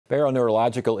Barrow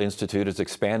Neurological Institute is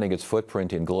expanding its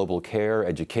footprint in global care,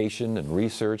 education, and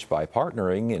research by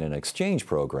partnering in an exchange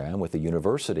program with a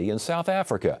university in South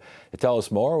Africa. To tell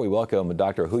us more, we welcome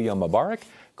Dr. Huiam Mubarak,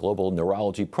 Global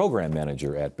Neurology Program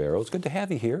Manager at Barrow. It's good to have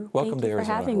you here. Welcome to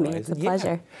Arizona Horizon. Thank you for having me. It's a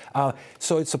pleasure.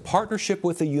 So it's a partnership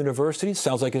with the university.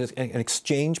 Sounds like an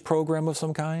exchange program of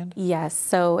some kind? Yes.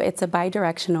 So it's a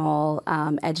bi-directional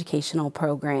educational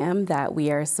program that we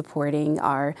are supporting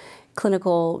our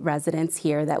clinical residents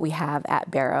here that we have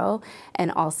at Barrow, and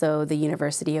also the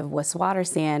University of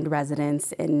Witwatersrand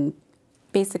residents in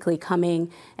basically coming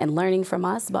and learning from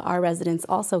us, but our residents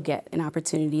also get an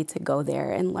opportunity to go there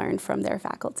and learn from their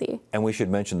faculty. And we should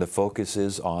mention the focus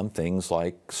is on things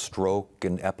like stroke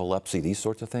and epilepsy, these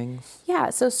sorts of things? Yeah,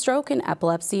 so stroke and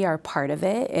epilepsy are part of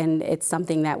it, and it's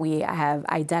something that we have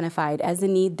identified as a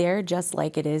need there, just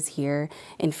like it is here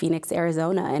in Phoenix,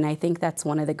 Arizona. And I think that's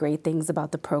one of the great things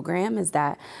about the program is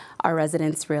that our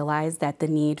residents realize that the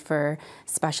need for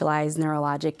specialized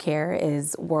neurologic care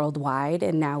is worldwide,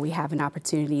 and now we have an opportunity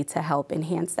to help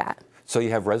enhance that. So you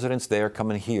have residents there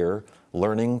coming here,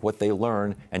 learning what they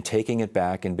learn and taking it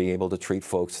back and being able to treat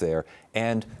folks there,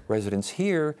 and residents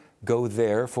here go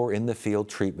there for in-the-field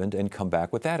treatment and come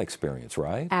back with that experience,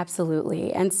 right?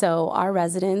 Absolutely. And so our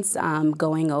residents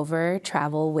going over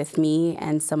travel with me,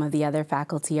 and some of the other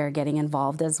faculty are getting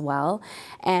involved as well.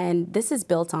 And this is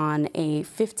built on a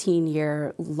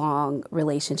 15-year-long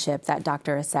relationship that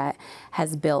Dr. Asset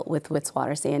has built with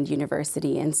Witwatersrand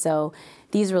University. And so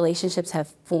these relationships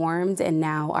have formed, and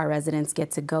now our residents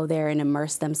get to go there and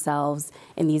immerse themselves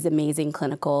in these amazing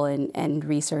clinical and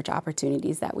research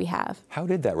opportunities that we have. How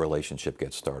did that relationship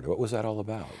get started? What was that all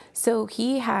about? So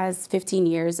he has 15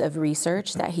 years of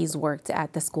research that he's worked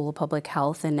at the School of Public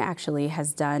Health, and actually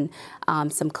has done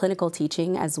some clinical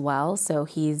teaching as well. So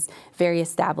he's very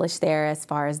established there as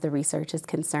far as the research is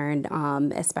concerned,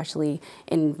 especially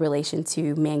in relation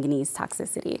to manganese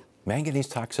toxicity. Manganese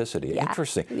toxicity, yeah.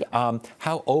 Interesting. Yeah.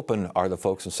 How open are the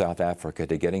folks in South Africa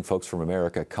to getting folks from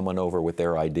America coming over with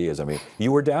their ideas? I mean,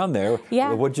 you were down there.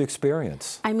 Yeah. What did you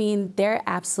experience? I mean, they're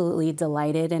absolutely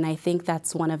delighted, and I think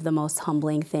that's one of the most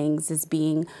humbling things, is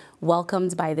being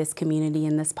welcomed by this community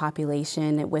and this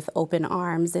population with open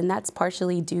arms, and that's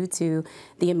partially due to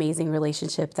the amazing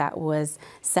relationship that was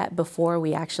set before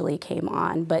we actually came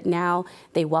on. But now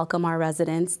they welcome our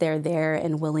residents, they're there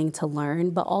and willing to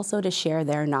learn, but also to share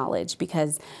their knowledge,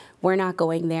 because we're not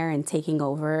going there and taking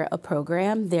over a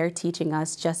program. They're teaching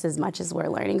us just as much as we're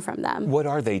learning from them. What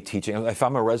are they teaching? If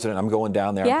I'm a resident, I'm going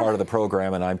down there, yeah. I'm part of the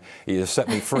program, and you set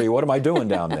me free. What am I doing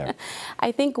down there?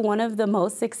 I think one of the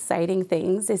most exciting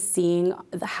things is seeing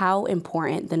how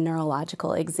important the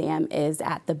neurological exam is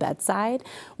at the bedside.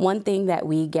 One thing that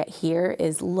we get here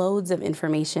is loads of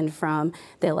information from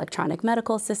the electronic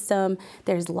medical system.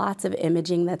 There's lots of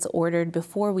imaging that's ordered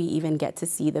before we even get to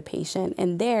see the patient.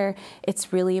 And there,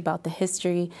 it's really about the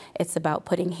history. It's about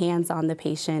putting hands on the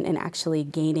patient and actually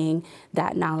gaining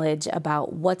that knowledge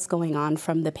about what's going on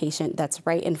from the patient that's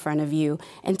right in front of you,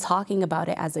 and talking about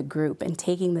it as a group and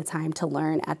taking the time to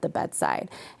learn at the bedside.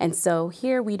 And so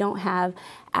here we don't have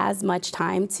as much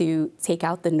time to take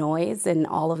out the noise and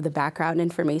all of the background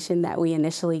information that we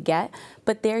initially get,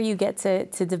 but there you get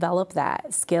to develop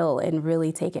that skill and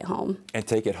really take it home. And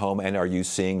take it home, and are you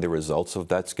seeing the results of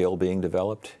that skill being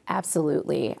developed?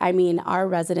 Absolutely. I mean, our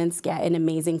residents get an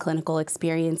amazing clinical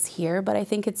experience here, but I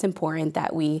think it's important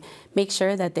that we make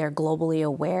sure that they're globally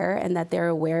aware, and that they're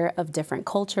aware of different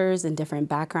cultures and different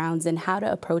backgrounds, and how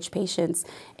to approach patients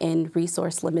in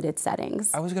resource-limited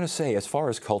settings. I was going to say, as far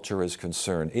as culture is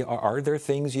concerned, are there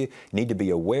things you need to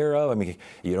be aware of? I mean,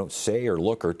 you don't say or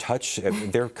look or touch.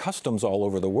 There are customs all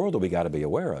over the world that we got to be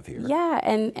aware of here. Yeah,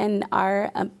 and our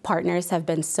partners have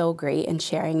been so great in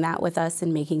sharing that with us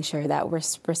and making sure that we're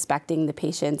respecting the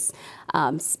patient's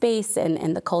space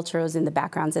and the cultures and the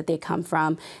backgrounds that they come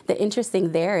from. The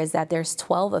interesting there is that there's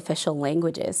 12 official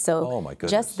languages. So oh my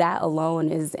goodness. Just that alone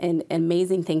is an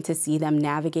amazing thing to see them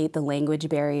navigate the language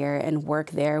barrier and work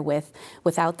there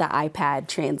without the iPad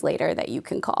translator that you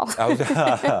can call.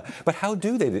 But how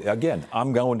do they? Again,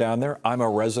 I'm going down there. I'm a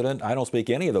resident. I don't speak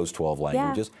any of those 12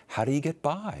 languages. Yeah. How do you get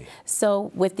by?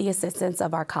 So with the assistance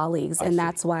of our colleagues, and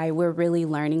that's why we're really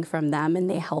learning from them, and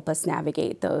they help us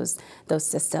navigate those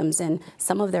systems. And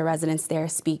some of their residents there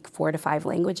speak 4 to 5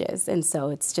 languages, and so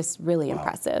it's just really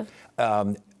impressive.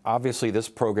 Obviously, this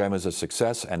program is a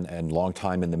success and long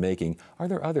time in the making. Are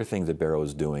there other things that Barrow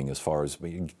is doing as far as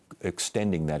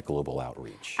extending that global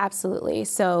outreach? Absolutely.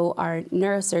 So our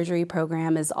neurosurgery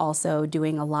program is also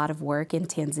doing a lot of work in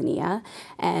Tanzania,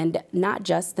 and not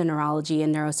just the neurology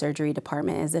and neurosurgery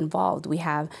department is involved. We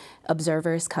have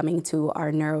observers coming to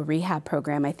our neuro rehab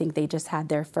program. I think they just had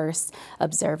their first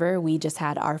observer. We just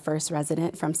had our first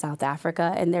resident from South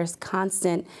Africa, and there's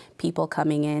constant people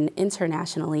coming in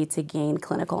internationally to gain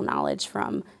clinical knowledge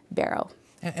from Barrow.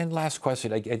 And last question,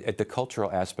 the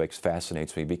cultural aspects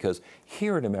fascinates me because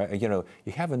here in America, you know,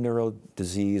 you have a neuro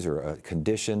disease or a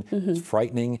condition, it's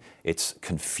frightening, it's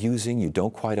confusing, you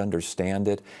don't quite understand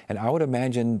it. And I would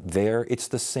imagine there, it's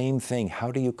the same thing.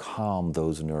 How do you calm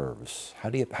those nerves?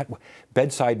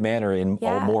 Bedside manner in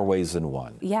more ways than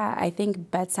one. Yeah, I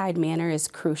think bedside manner is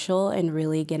crucial in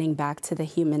really getting back to the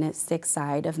humanistic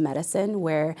side of medicine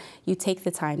where you take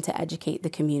the time to educate the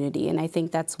community. And I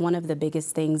think that's one of the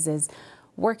biggest things is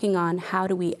working on how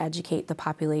do we educate the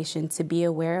population to be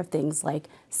aware of things like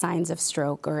signs of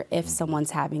stroke or if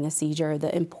someone's having a seizure,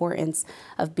 the importance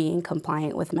of being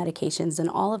compliant with medications, and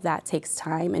all of that takes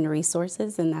time and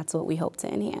resources, and that's what we hope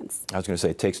to enhance. I was going to say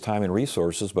it takes time and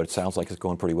resources, but it sounds like it's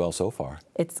going pretty well so far.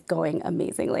 It's going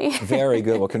amazingly. Very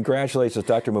good. Well, congratulations,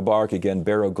 Dr. Mubarak, again,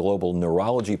 Barrow Global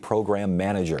Neurology Program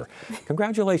Manager.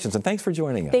 Congratulations, and thanks for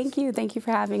joining us. Thank you. Thank you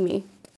for having me.